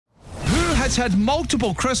has had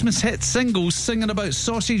multiple Christmas hit singles singing about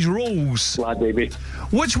sausage rolls? Glad baby.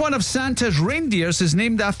 Which one of Santa's reindeers is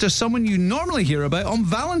named after someone you normally hear about on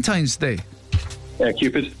Valentine's Day?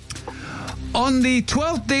 Cupid. On the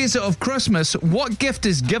 12th days of Christmas, what gift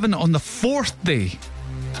is given on the 4th day?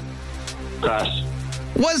 Pass.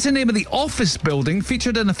 What is the name of the office building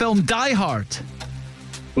featured in the film Die Hard?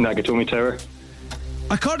 Nakatomi Tower.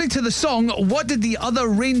 According to the song, what did the other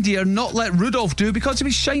reindeer not let Rudolph do because of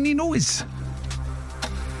his shiny nose?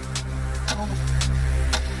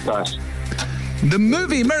 Pass. The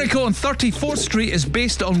movie Miracle on 34th Street is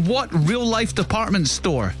based on what real-life department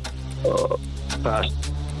store? Pass.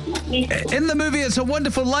 In the movie It's a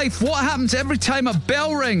Wonderful Life, what happens every time a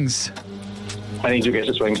bell rings? I need to get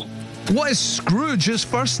the swings. What is Scrooge's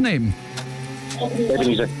first name?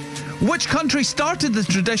 Ebenezer. Which country started the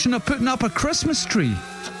tradition of putting up a Christmas tree?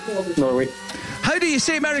 Norway. How do you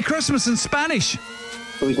say Merry Christmas in Spanish?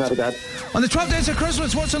 Feliz Navidad. On the 12 days of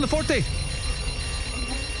Christmas, what's on the 4th day?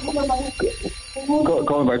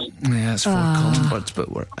 Calling birds. Yeah, it's for calling birds,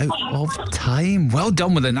 but we're out of time. Well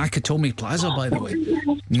done with the Nakatomi Plaza, by the way.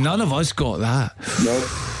 None of us got that. No.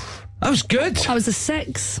 That was good. That was a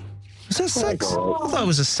 6. Was that 6? I thought it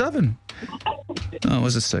was a 7. No, it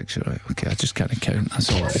was a 6, you're right. Okay, I just can't count.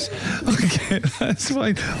 That's all it is. Okay, that's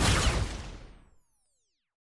fine.